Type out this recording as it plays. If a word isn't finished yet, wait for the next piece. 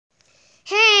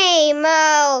Holy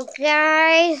mo,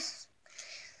 guys.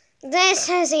 This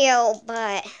is your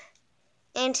butt.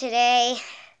 And today,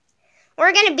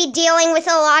 we're going to be dealing with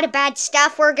a lot of bad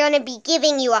stuff. We're going to be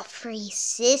giving you a free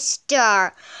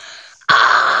sister.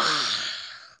 Ah!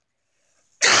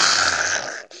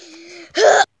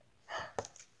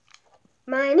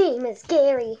 My name is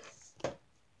Gary.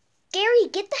 Gary,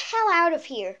 get the hell out of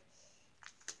here.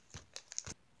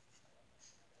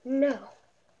 No,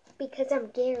 because I'm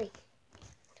Gary.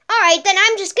 Alright, then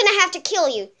I'm just gonna have to kill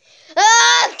you.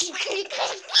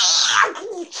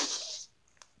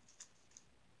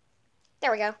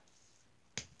 There we go.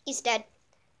 He's dead.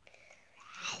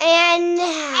 And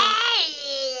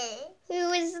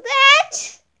who is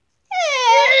that?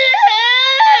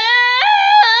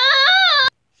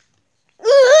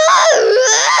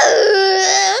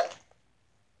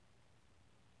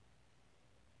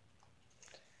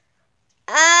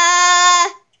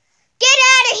 Get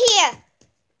out of here!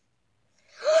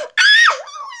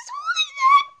 Who's holding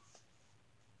that?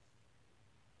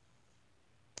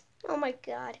 Oh my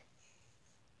God.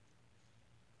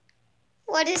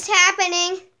 What is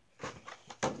happening?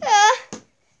 It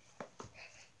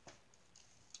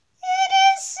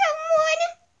is someone.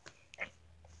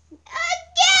 A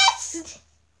guest!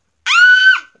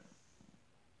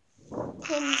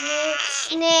 And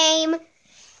its name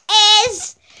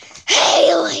is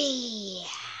Haley.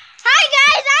 Hi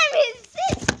guys, I'm his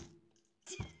sister.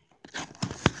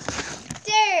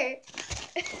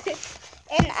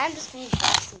 And I'm just going to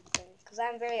try something, because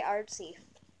I'm very artsy.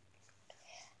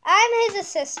 I'm his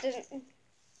assistant.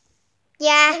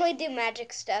 Yeah. And we do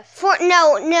magic stuff.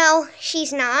 No,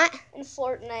 she's not. In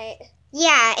Fortnite.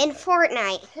 Yeah, in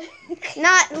Fortnite.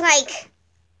 Not like...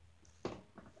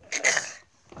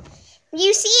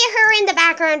 You see her in the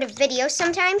background of videos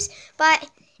sometimes, but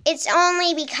it's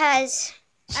only because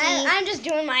I'm just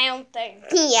doing my own thing.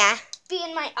 Yeah.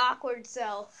 Being my awkward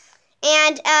self.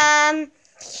 And,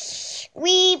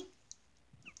 we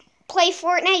play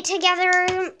Fortnite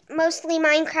together, mostly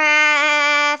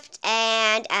Minecraft,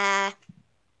 and,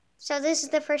 so this is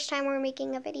the first time we're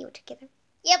making a video together.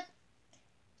 Yep.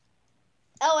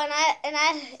 Oh, and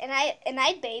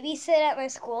I babysit at my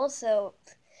school, so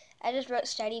I just wrote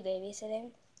study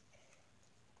babysitting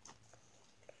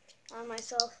on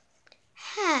myself.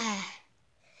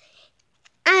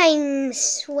 I'm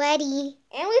sweaty.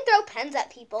 And we throw pens at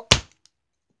people.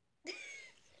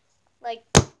 like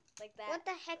that. What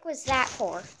the heck was that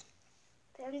for?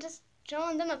 I'm just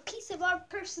showing them a piece of our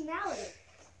personality.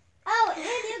 Oh,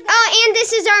 and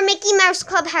this is our Mickey Mouse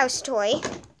Clubhouse toy.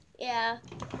 Yeah.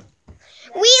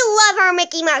 We love our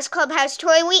Mickey Mouse Clubhouse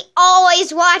toy. We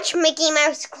always watch Mickey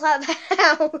Mouse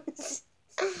Clubhouse.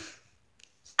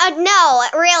 No,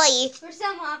 really. For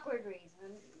some awkward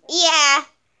reason. Yeah.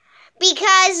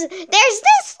 Because there's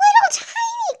this little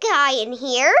tiny guy in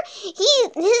here.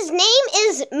 His name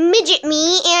is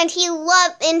migetme, and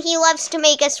he loves to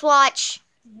make us watch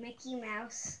Mickey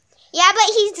Mouse. Yeah,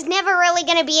 but he's never really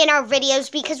going to be in our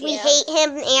videos because we hate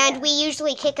him, and we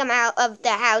usually kick him out of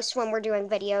the house when we're doing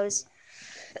videos.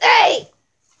 Hey!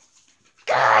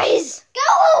 Guys! Go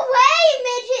away,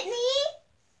 migetme!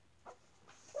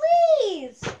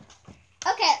 Please!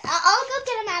 Okay, I'll go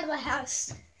get him out of the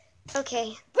house.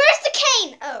 Okay. Where's the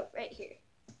cane? Oh, right here.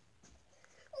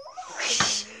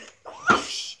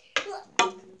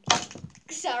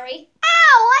 Sorry.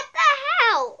 Ow, what the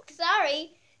hell?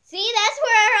 Sorry. See, that's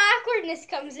where our awkwardness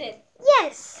comes in.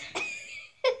 Yes.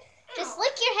 Just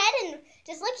lick your hand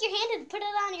and put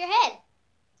it on your head.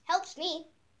 Helps me.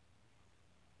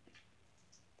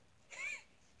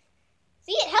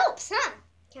 See, it helps, huh?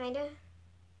 Kinda.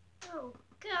 Oh,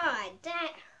 God,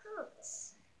 that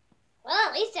hurts. Well,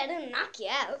 at least I didn't knock you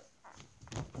out.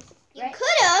 You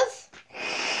could have.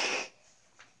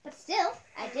 But still,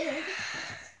 I didn't.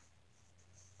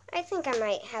 I think I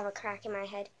might have a crack in my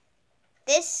head.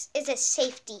 This is a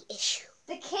safety issue.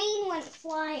 The cane went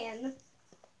flying.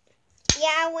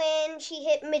 Yeah, when she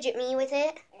hit migetme with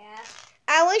it. Yeah.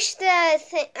 I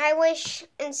wish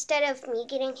instead of me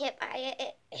getting hit by it,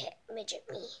 it hit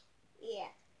migetme. Yeah.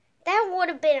 That would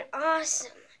have been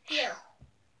awesome. Yeah.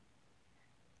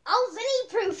 I'll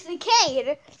Vinny-proof the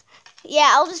cane.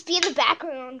 Yeah, I'll just be in the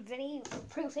background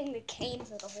Vinny-proofing the cane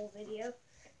for the whole video.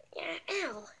 Yeah,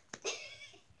 ow.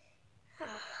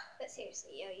 But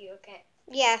seriously, are you okay?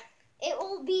 Yeah. It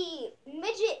will be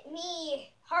migetme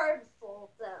hardful,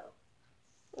 though.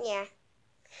 Yeah.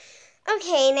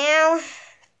 Okay, now.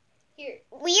 Here.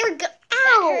 We are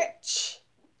Ouch!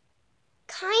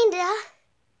 Kinda.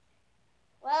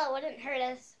 Well, it wouldn't hurt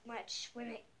as much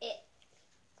when it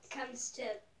comes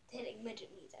to hitting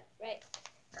migetme, though, right?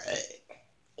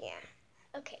 Yeah.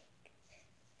 Okay.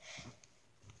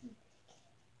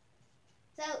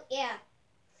 Yeah.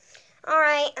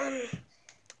 Alright,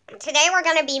 today we're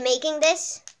gonna be making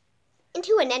this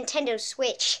into a Nintendo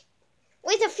Switch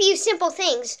with a few simple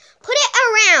things. Put it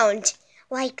around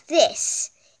like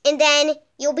this, and then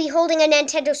you'll be holding a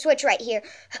Nintendo Switch right here.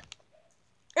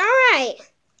 Alright,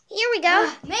 here we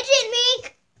go. Midget me!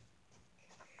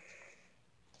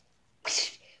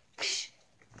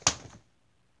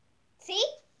 See?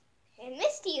 I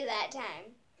missed you that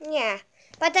time. Yeah,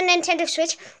 but the Nintendo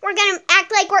Switch, we're gonna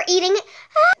act like we're eating it.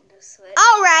 Switch.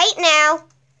 Alright, now,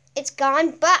 it's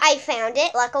gone, but I found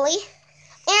it, luckily.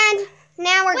 And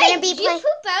now we're gonna be Did you playing.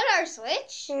 poop out our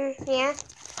Switch? Yeah.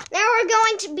 Now we're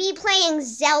going to be playing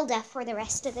Zelda for the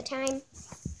rest of the time. And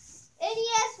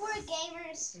yes, we're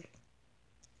gamers.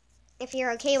 If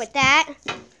you're okay with that.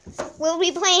 We'll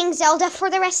be playing Zelda for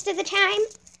the rest of the time.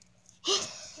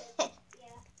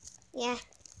 Yeah.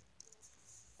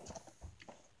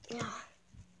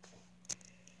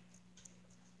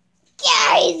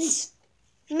 Guys!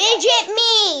 Midget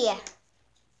me!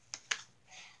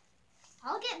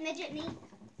 I'll get midget me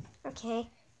Okay.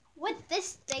 with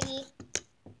this thingy.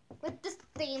 With this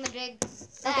thingamajig.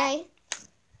 Okay.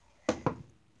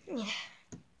 Yeah.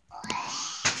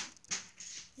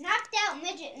 Knocked out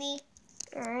midget me.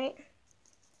 Alright.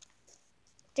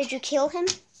 Did you kill him?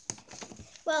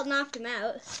 Well, knocked him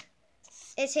out.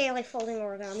 It's Haley folding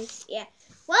origami. Yeah.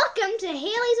 Welcome to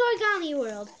Haley's Origami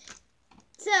World.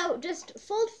 So, just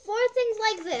fold 4 things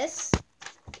like this.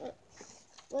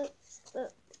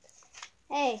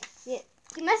 Hey, you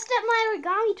messed up my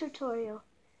origami tutorial.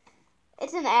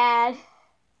 It's an ad.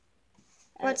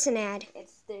 What's an ad?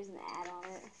 There's an ad on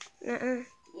it. Uh-uh.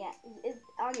 Yeah, it's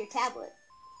on your tablet.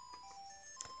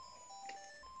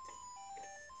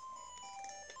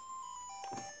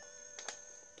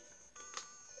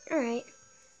 Alright.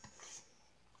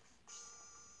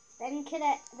 Then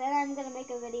I'm gonna make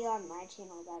a video on my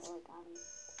channel about origami.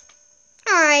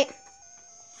 Alright.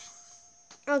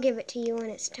 I'll give it to you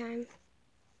when it's time.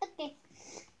 Okay.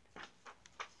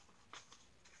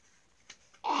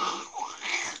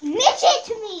 Midget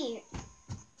to me!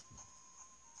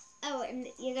 Oh, and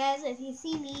you guys, if you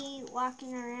see me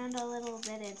walking around a little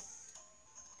bit, it's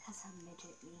because I'm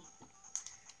midget me.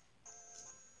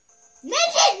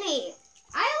 Midget me!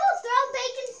 I will throw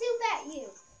bacon soup at you.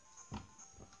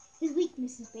 His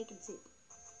weakness is bacon soup.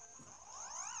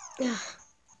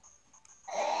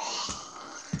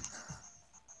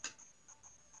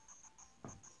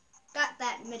 Got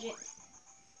that, midget.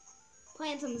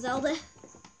 Playing some Zelda.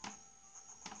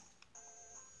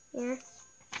 Yeah.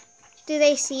 Do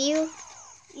they see you?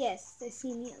 Yes, they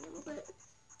see me a little bit.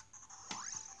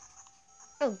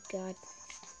 Oh, God.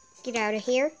 Get out of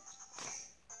here.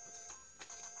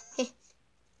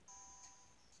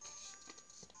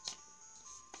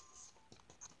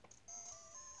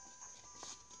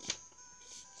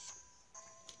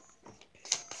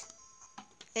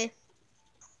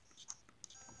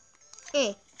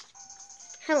 Hey.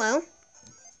 Hello.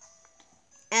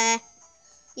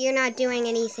 You're not doing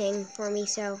anything for me,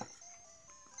 so...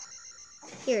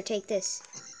 Here, take this.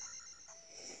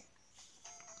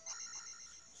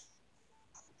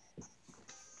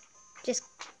 Just...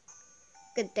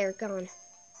 Good, they're gone.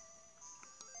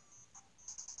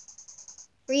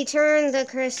 Return the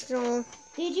crystal.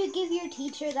 Did you give your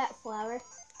teacher that flower?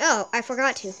 Oh, I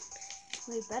forgot to.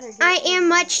 We better get I it. am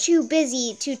much too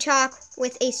busy to talk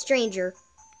with a stranger.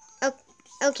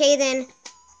 Okay, then.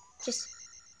 Just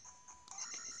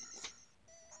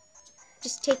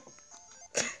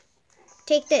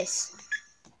take this.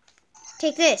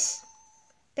 Take this.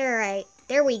 All right.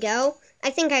 There we go.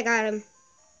 I think I got him.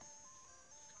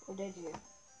 Or did you?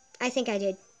 I think I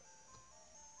did.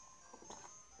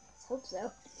 Let's hope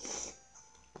so.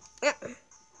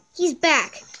 He's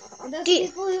back. And those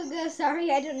people who go,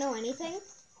 sorry, I don't know anything.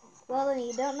 Well, then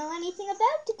you don't know anything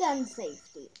about gun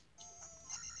safety.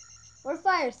 Or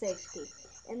fire safety.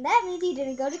 And that means you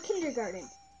didn't go to kindergarten.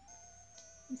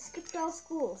 You skipped all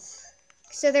schools.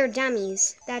 So they're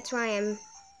dummies. That's why I'm...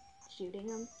 Shooting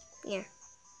them? Yeah.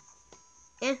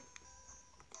 Yeah.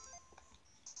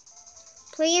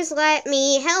 Please let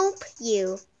me help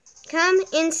you. Come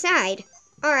inside.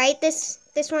 Alright, this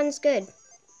one's good.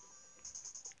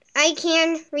 I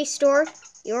can restore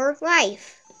your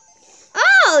life.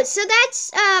 Oh, so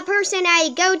that's a person I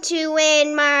go to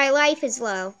when my life is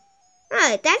low.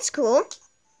 Oh, that's cool.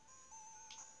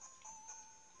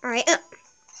 Alright,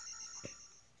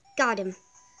 got him.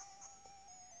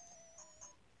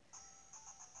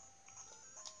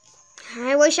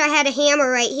 I wish I had a hammer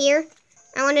right here.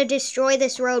 I want to destroy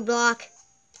this roadblock.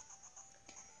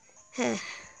 And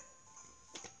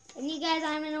you guys,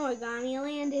 I'm in Origami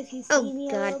Land if you see me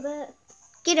a little bit.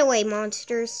 Get away,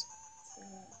 monsters.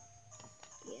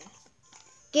 Yeah.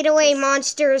 Get away,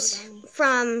 monsters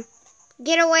from...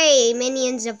 Get away,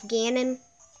 minions of Ganon.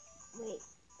 Wait,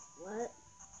 what?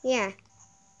 Yeah.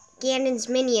 Ganon's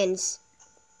minions.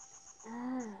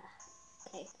 Ah,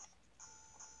 okay.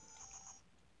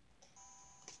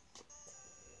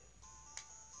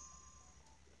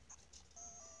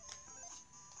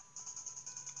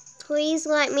 Please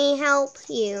let me help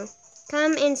you.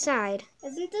 Come inside.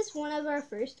 Isn't this one of our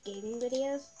first gaming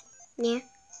videos? Yeah.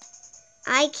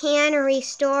 I can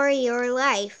restore your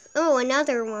life. Oh,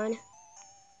 another one.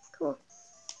 Cool.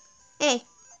 Hey.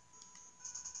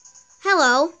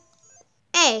 Hello.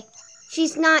 Hey.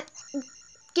 She's not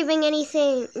giving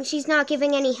anything. She's not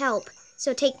giving any help.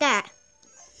 So take that.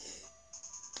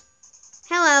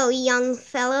 Hello, young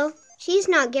fellow. She's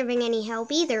not giving any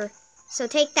help either. So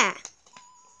take that.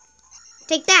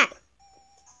 Take that.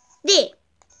 There.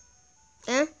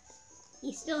 Huh?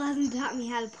 He still hasn't taught me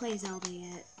how to play Zelda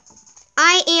yet.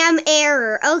 I am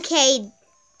error. Okay,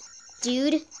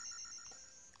 dude.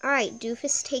 Alright,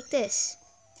 doofus, take this.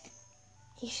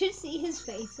 You should see his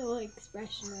facial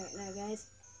expression right now, guys.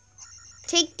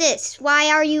 Take this.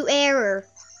 Why are you error?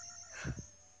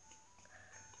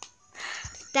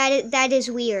 That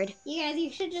is weird. You guys,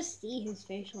 you should just see his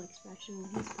facial expression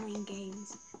when he's playing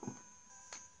games.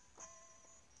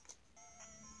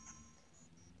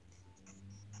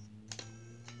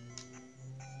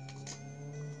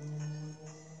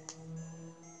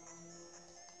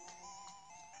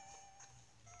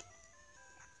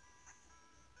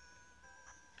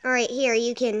 Alright, here,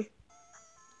 you can...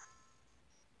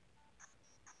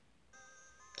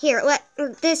 Here,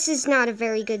 this is not a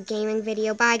very good gaming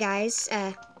video. Bye, guys.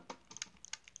 Can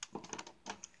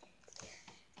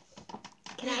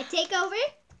I take over?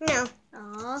 No.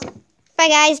 Aww. Bye,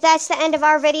 guys. That's the end of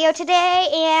our video today,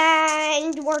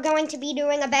 and we're going to be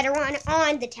doing a better one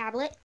on the tablet.